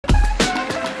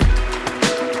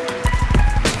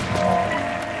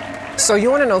So you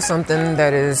want to know something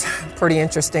that is pretty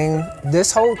interesting?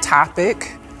 This whole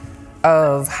topic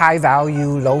of high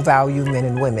value, low value men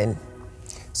and women.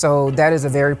 So that is a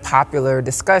very popular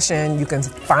discussion. You can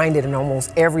find it in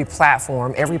almost every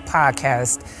platform. Every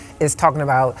podcast is talking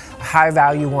about a high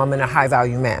value woman, a high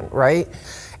value man, right?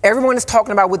 Everyone is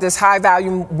talking about what this high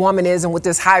value woman is and what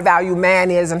this high value man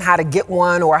is and how to get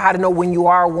one or how to know when you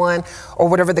are one or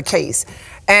whatever the case.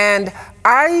 And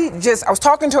I was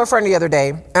talking to a friend the other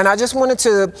day, and I just wanted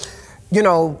to,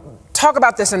 talk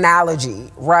about this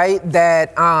analogy, right?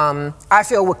 That I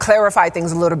feel would clarify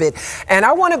things a little bit. And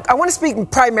I want to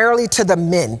speak primarily to the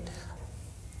men.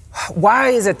 Why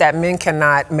is it that men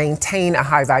cannot maintain a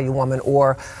high value woman,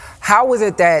 or how is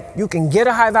it that you can get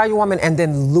a high value woman and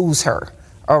then lose her?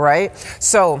 All right.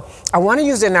 So I want to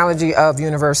use the analogy of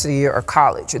university or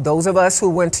college. Those of us who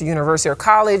went to university or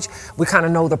college, we kind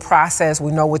of know the process.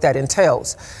 We know what that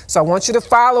entails. So I want you to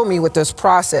follow me with this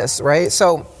process, right?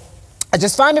 So I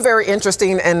just find it very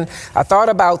interesting. And I thought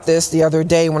about this the other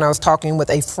day when I was talking with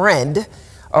a friend.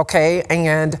 OK,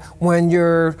 and when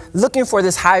you're looking for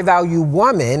this high value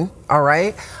woman, all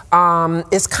right,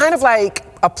 it's kind of like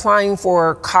applying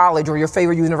for college or your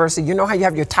favorite university. You know how you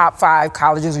have your top 5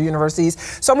 colleges or universities?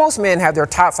 So most men have their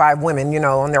top 5 women,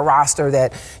 on their roster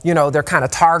that, they're kind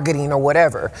of targeting or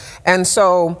whatever. And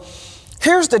so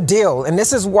here's the deal. And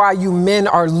this is why you men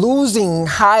are losing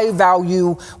high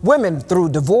value women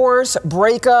through divorce,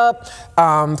 breakup,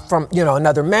 from,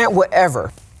 another man,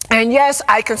 whatever. And yes,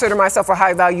 I consider myself a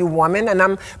high value woman, and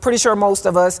I'm pretty sure most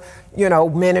of us,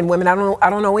 men and women, I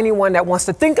don't know anyone that wants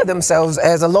to think of themselves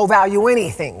as a low value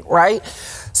anything, right?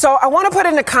 So I want to put it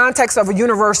in the context of a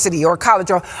university or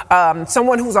college, or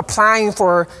someone who's applying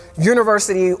for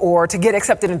university or to get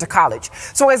accepted into college.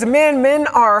 So as men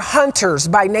are hunters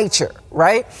by nature,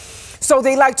 right? So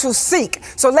they like to seek.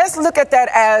 So let's look at that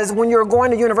as when you're going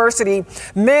to university,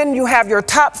 men, you have your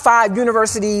top 5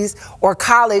 universities or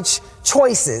college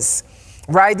choices,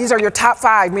 right? These are your top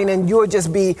 5, meaning you'll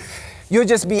just be,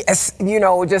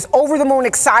 just over the moon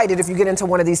excited if you get into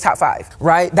one of these top 5,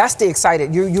 right? That's the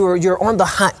excited. You're on the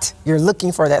hunt. You're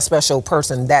looking for that special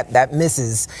person that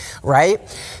misses, right?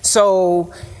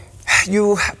 So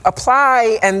you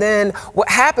apply, and then what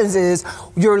happens is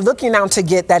you're looking out to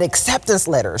get that acceptance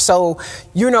letter. So,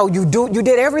 you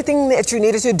did everything that you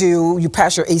needed to do. You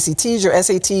passed your ACTs, your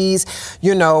SATs,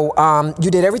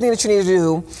 you did everything that you needed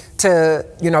to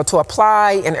do to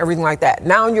apply and everything like that.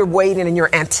 Now you're waiting and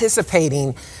you're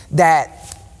anticipating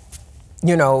that,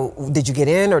 did you get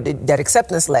in, or did that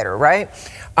acceptance letter, right?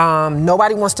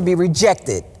 Nobody wants to be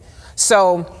rejected.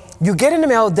 So you get in the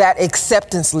mail that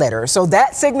acceptance letter. So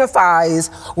that signifies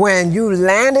when you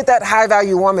landed that high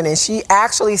value woman and she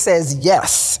actually says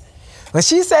yes. When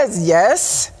she says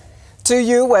yes to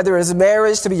you, whether it's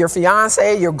marriage, to be your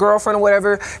fiance, your girlfriend, or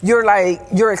whatever,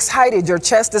 you're excited. Your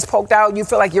chest is poked out. You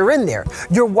feel like you're in there.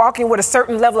 You're walking with a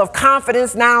certain level of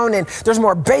confidence now, and there's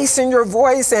more bass in your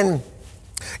voice, and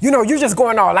you're just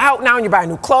going all out now, and you're buying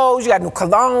new clothes, you got new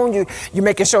cologne, you're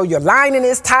making sure your lining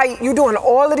is tight. You're doing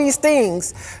all of these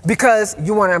things because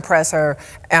you want to impress her,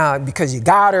 because you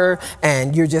got her,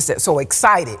 and you're just so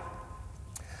excited.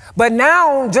 But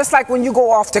now, just like when you go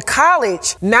off to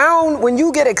college, now when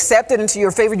you get accepted into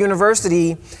your favorite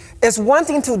university, it's one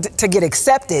thing to get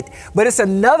accepted, but it's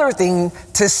another thing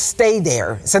to stay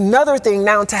there. It's another thing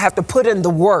now to have to put in the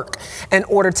work in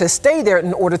order to stay there,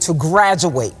 in order to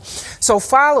graduate. So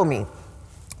follow me.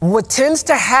 What tends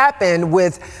to happen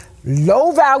with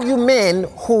low value men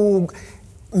who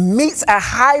meets a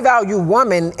high value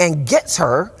woman and gets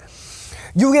her,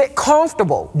 you get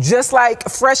comfortable, just like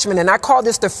freshmen. And I call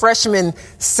this the freshman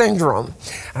syndrome.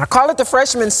 And I call it the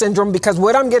freshman syndrome because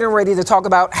what I'm getting ready to talk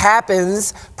about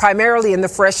happens primarily in the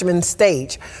freshman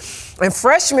stage. And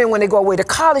freshmen, when they go away to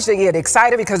college, they get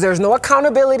excited because there's no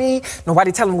accountability,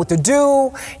 nobody telling them what to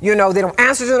do. They don't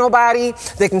answer to nobody.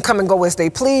 They can come and go as they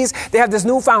please. They have this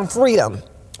newfound freedom.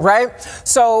 Right?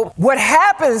 So what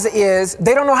happens is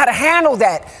they don't know how to handle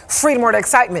that freedom or the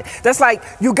excitement. That's like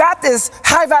you got this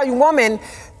high value woman.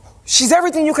 She's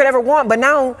everything you could ever want, but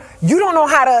now you don't know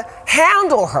how to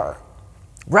handle her.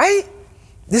 Right?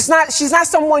 She's not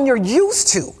someone you're used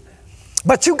to,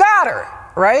 but you got her.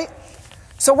 Right?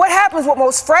 So what happens with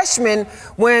most freshmen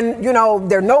when,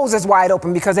 their nose is wide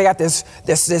open because they got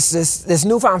this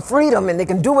newfound freedom and they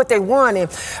can do what they want.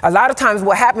 And a lot of times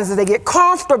what happens is they get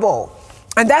comfortable.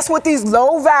 And that's what these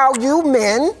low value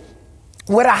men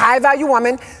with a high value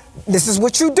woman, this is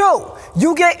what you do.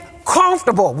 You get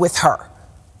comfortable with her,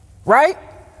 right?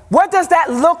 What does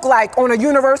that look like on a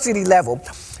university level?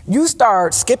 you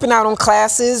start skipping out on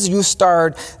classes, you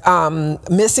start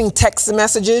missing text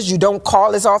messages, you don't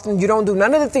call as often, you don't do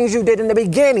none of the things you did in the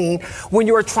beginning when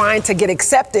you were trying to get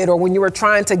accepted or when you were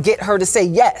trying to get her to say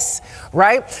yes,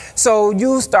 right? So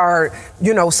you start,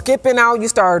 skipping out, you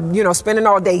start, spending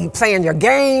all day playing your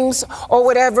games or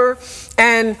whatever.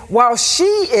 And while she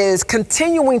is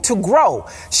continuing to grow,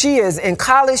 she is in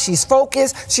college, she's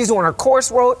focused, she's doing her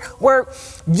coursework,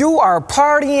 you are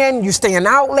partying, you staying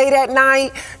out late at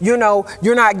night, you're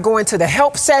not going to the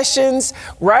help sessions,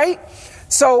 right?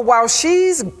 So while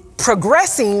she's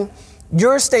progressing,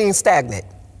 you're staying stagnant.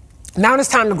 Now it's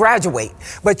time to graduate,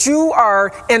 but you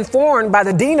are informed by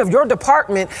the dean of your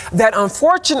department that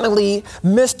unfortunately,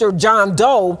 Mr. John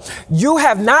Doe, you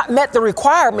have not met the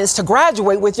requirements to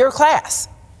graduate with your class.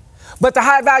 But the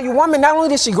high value woman, not only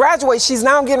did she graduate, she's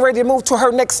now getting ready to move to her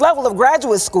next level of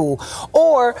graduate school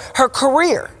or her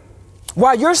career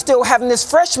while you're still having this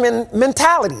freshman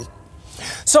mentality.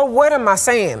 So what am I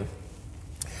saying?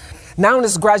 Now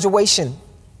it's graduation.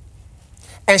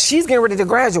 And she's getting ready to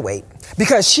graduate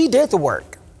because she did the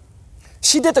work.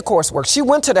 She did the coursework. She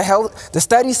went to the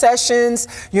study sessions,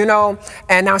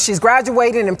 and now she's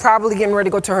graduating and probably getting ready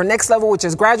to go to her next level, which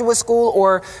is graduate school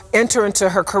or enter into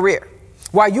her career.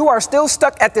 While you are still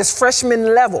stuck at this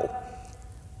freshman level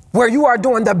where you are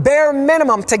doing the bare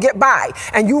minimum to get by.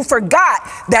 And you forgot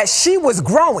that she was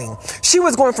growing. She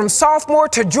was going from sophomore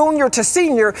to junior to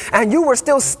senior, and you were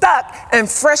still stuck and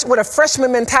fresh with a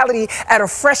freshman mentality at a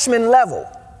freshman level.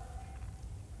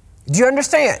 Do you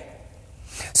understand?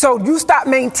 So you stopped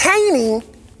maintaining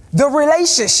the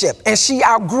relationship and she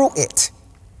outgrew it.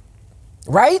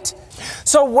 Right?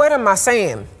 So what am I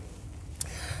saying?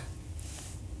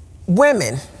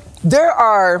 Women, there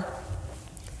are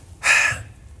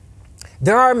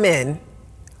men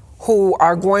who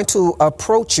are going to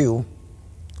approach you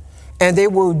and they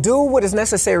will do what is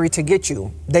necessary to get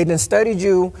you. They done studied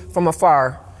you from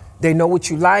afar. They know what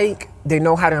you like. They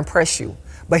know how to impress you.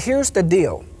 But here's the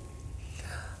deal.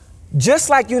 Just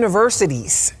like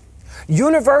universities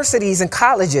and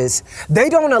colleges, they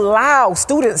don't allow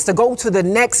students to go to the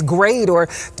next grade or,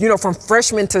 from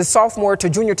freshman to sophomore to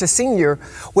junior to senior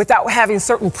without having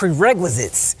certain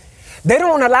prerequisites. They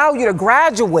don't allow you to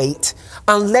graduate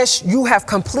unless you have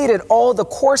completed all the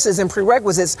courses and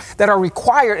prerequisites that are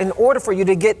required in order for you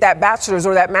to get that bachelor's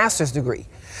or that master's degree.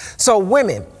 So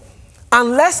women,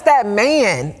 unless that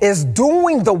man is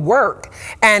doing the work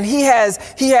and he has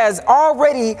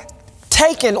already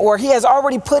taken or he has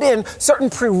already put in certain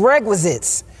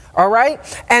prerequisites, all right,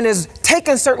 and is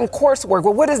taking certain coursework.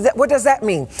 Well, what does that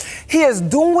mean? He is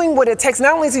doing what it takes.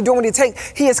 Not only is he doing what it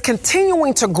takes, he is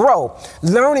continuing to grow,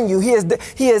 learning you. He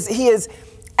is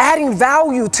adding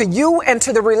value to you and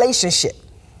to the relationship.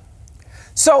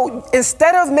 So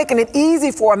instead of making it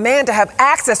easy for a man to have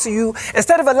access to you,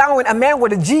 instead of allowing a man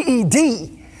with a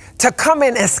GED to come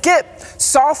in and skip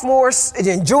sophomore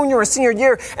and junior and senior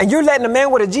year, and you're letting a man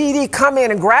with a GED come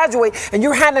in and graduate, and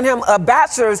you're handing him a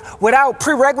bachelor's without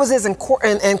prerequisites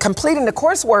and completing the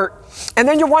coursework, and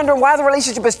then you're wondering why the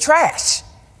relationship is trash.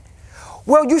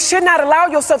 Well, you should not allow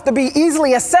yourself to be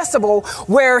easily accessible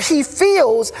where he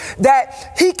feels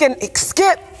that he can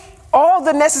skip all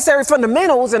the necessary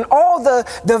fundamentals and all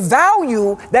the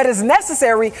value that is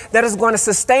necessary that is going to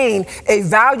sustain a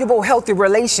valuable, healthy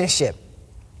relationship.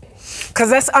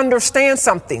 Because let's understand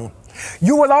something.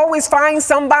 You will always find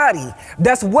somebody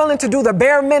that's willing to do the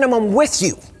bare minimum with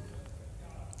you.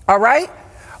 All right?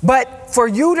 But for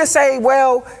you to say,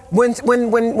 well,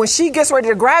 when she gets ready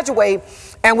to graduate,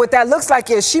 and what that looks like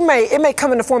is it may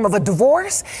come in the form of a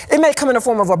divorce. It may come in the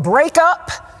form of a breakup.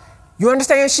 You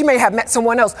understand? She may have met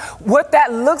someone else. What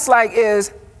that looks like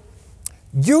is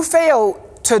you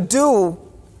failed to do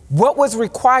what was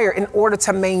required in order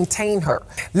to maintain her.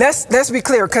 Let's be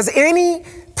clear, because any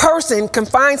person can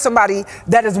find somebody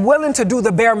that is willing to do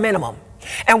the bare minimum.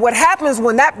 And what happens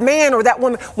when that man or that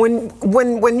woman,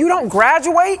 when you don't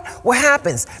graduate, what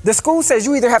happens? The school says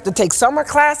you either have to take summer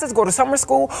classes, go to summer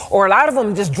school, or a lot of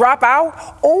them just drop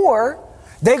out, or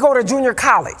they go to junior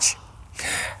college.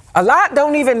 A lot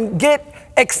don't even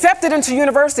get accepted into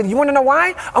university. You want to know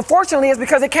why? Unfortunately, it's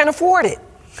because they can't afford it.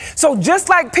 So just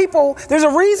like people, there's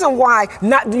a reason why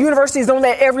the universities don't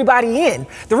let everybody in.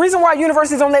 The reason why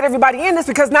universities don't let everybody in is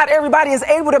because not everybody is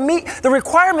able to meet the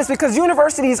requirements, because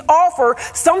universities offer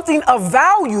something of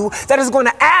value that is going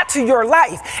to add to your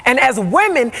life. And as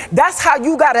women, that's how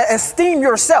you got to esteem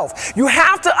yourself. You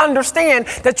have to understand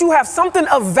that you have something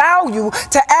of value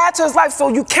to add to his life, so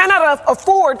you cannot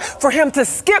afford for him to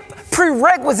skip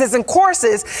prerequisites and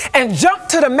courses and jump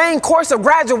to the main course of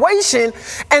graduation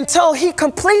until he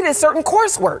completed certain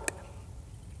coursework.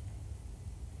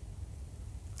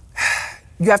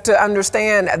 You have to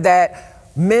understand that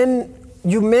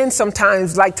you men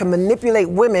sometimes like to manipulate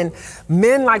women.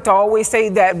 Men like to always say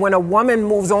that when a woman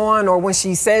moves on, or when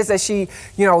she says that she's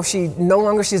no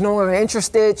longer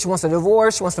interested, she wants a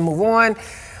divorce, she wants to move on,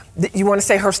 you want to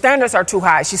say her standards are too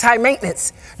high. She's high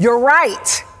maintenance. You're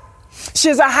right.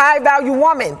 She's a high value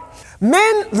woman.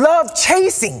 Men love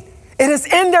chasing. It is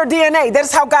in their DNA.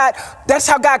 That's how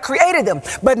God created them.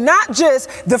 But not just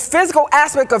the physical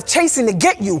aspect of chasing to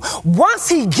get you. Once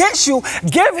he gets you,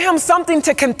 give him something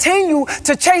to continue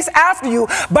to chase after you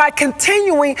by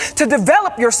continuing to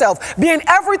develop yourself, being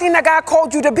everything that God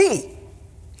called you to be.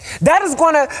 That is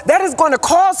going to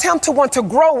cause him to want to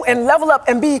grow and level up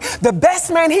and be the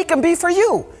best man he can be for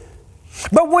you.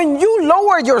 But when you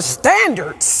lower your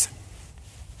standards,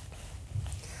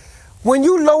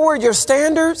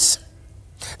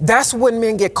 that's when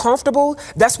men get comfortable.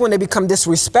 That's when they become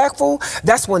disrespectful.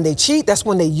 That's when they cheat. That's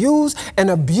when they use and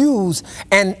abuse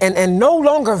and no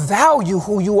longer value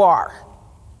who you are.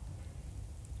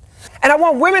 And I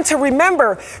want women to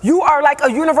remember, you are like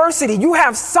a university. You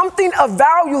have something of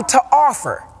value to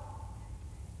offer.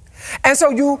 And so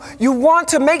you want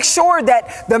to make sure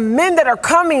that the men that are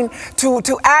coming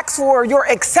to ask for your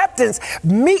acceptance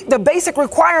meet the basic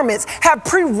requirements, have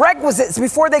prerequisites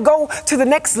before they go to the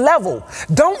next level.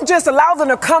 Don't just allow them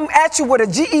to come at you with a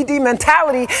GED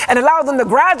mentality and allow them to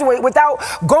graduate without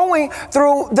going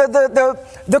through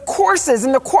the courses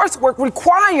and the coursework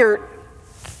required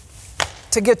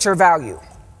to get your value.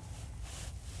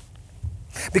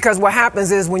 Because what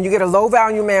happens is when you get a low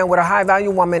value man with a high value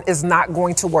woman, it's not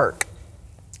going to work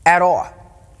at all.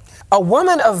 A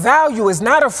woman of value is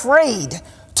not afraid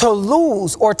to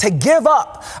lose or to give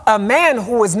up a man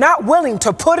who is not willing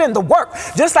to put in the work.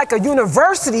 Just like a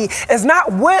university is not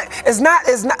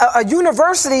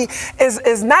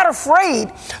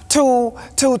afraid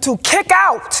to kick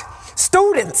out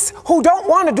students who don't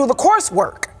want to do the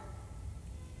coursework.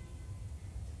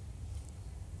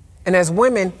 And as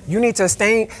women, you need to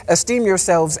esteem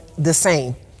yourselves the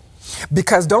same.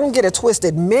 Because don't get it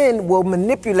twisted, men will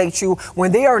manipulate you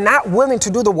when they are not willing to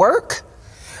do the work.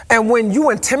 And when you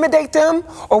intimidate them,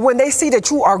 or when they see that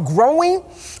you are growing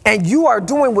and you are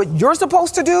doing what you're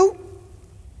supposed to do,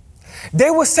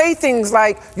 they will say things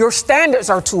like, your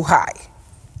standards are too high.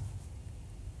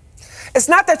 It's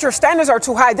not that your standards are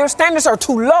too high. Their standards are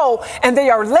too low, and they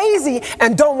are lazy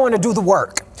and don't want to do the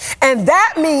work. And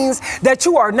that means that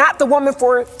you are not the woman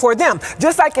for them.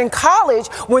 Just like in college,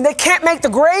 when they can't make the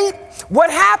grade, what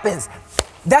happens?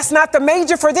 That's not the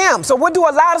major for them. So what do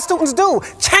a lot of students do?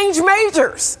 Change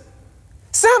majors.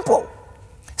 Simple.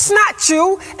 It's not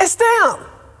you, it's them.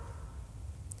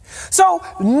 So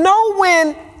know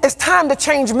when it's time to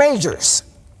change majors.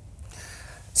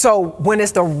 So when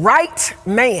it's the right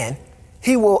man,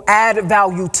 he will add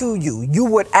value to you. You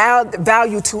would add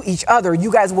value to each other.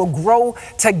 You guys will grow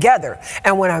together.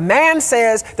 And when a man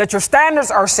says that your standards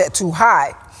are set too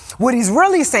high, what he's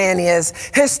really saying is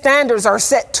his standards are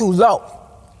set too low.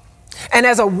 And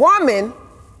as a woman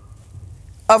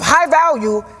of high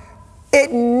value,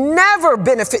 it never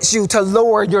benefits you to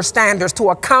lower your standards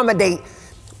to accommodate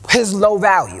his low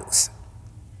values.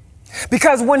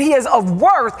 Because when he is of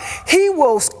worth,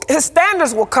 his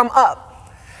standards will come up.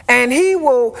 And he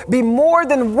will be more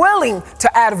than willing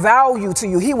to add value to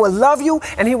you. He will love you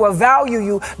and he will value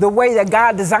you the way that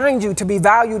God designed you to be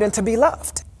valued and to be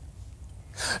loved.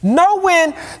 Know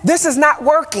when this is not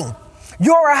working.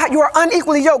 You are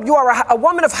unequally yoked. You are a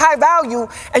woman of high value,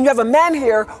 and you have a man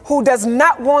here who does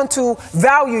not want to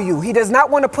value you. He does not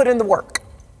want to put in the work.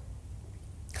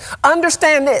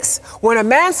 Understand this. When a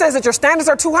man says that your standards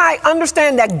are too high,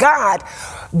 understand that God,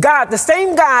 the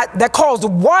same God that caused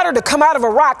water to come out of a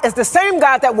rock, is the same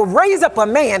God that will raise up a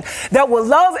man that will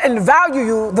love and value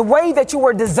you the way that you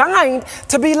were designed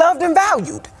to be loved and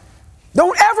valued.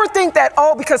 Don't ever think that,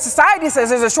 because society says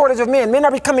there's a shortage of men. Men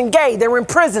are becoming gay. They're in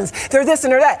prisons. They're this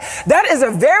and they're that. That is a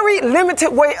very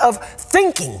limited way of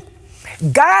thinking.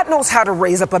 God knows how to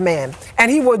raise up a man,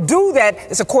 and he will do that.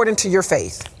 It's according to your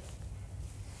faith.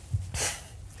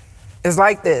 It's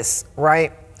like this,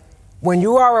 right? When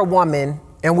you are a woman,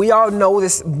 and we all know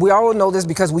this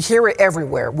because we hear it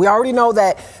everywhere. We already know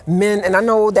that men, and I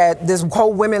know that this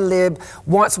whole women lib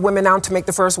wants women out to make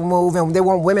the first move, and they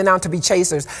want women out to be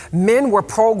chasers. Men were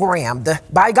programmed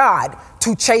by God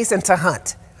to chase and to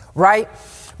hunt, right?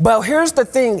 But here's the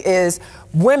thing is,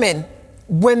 women,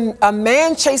 when a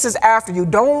man chases after you,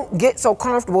 don't get so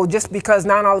comfortable just because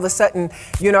now all of a sudden,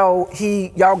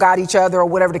 y'all got each other or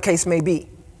whatever the case may be.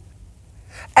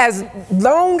 As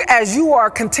long as you are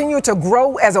continuing to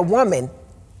grow as a woman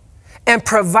and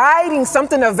providing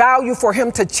something of value for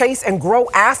him to chase and grow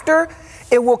after,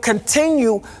 it will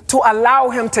continue to allow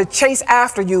him to chase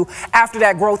after you after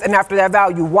that growth and after that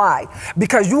value. Why?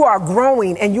 Because you are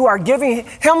growing and you are giving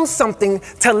him something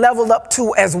to level up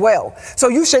to as well. So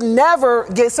you should never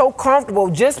get so comfortable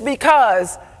just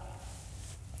because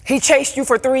he chased you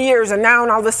for 3 years and now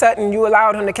all of a sudden you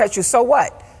allowed him to catch you. So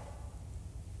what?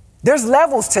 There's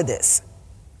levels to this.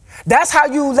 That's how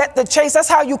you let the chase. That's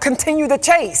how you continue the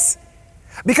chase.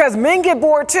 Because men get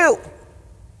bored too,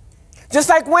 just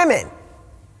like women.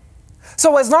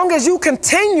 So as long as you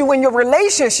continue in your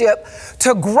relationship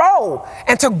to grow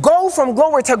and to go from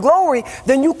glory to glory,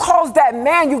 then you cause that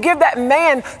man, you give that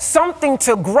man something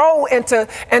to grow and to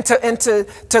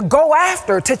go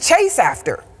after, to chase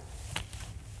after.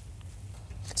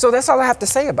 So that's all I have to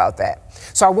say about that.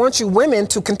 So I want you women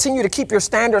to continue to keep your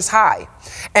standards high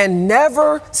and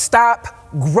never stop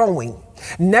growing.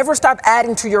 Never stop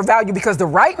adding to your value, because the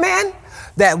right man,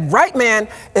 that right man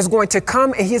is going to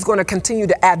come and he's going to continue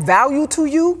to add value to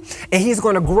you, and he's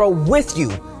going to grow with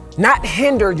you, not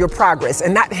hinder your progress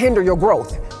and not hinder your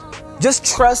growth. Just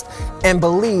trust and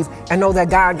believe and know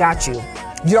that God got you.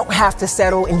 You don't have to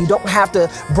settle, and you don't have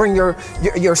to bring your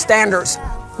standards,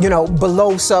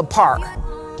 below subpar.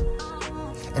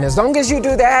 And as long as you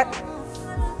do that,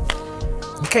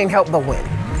 you can't help but win.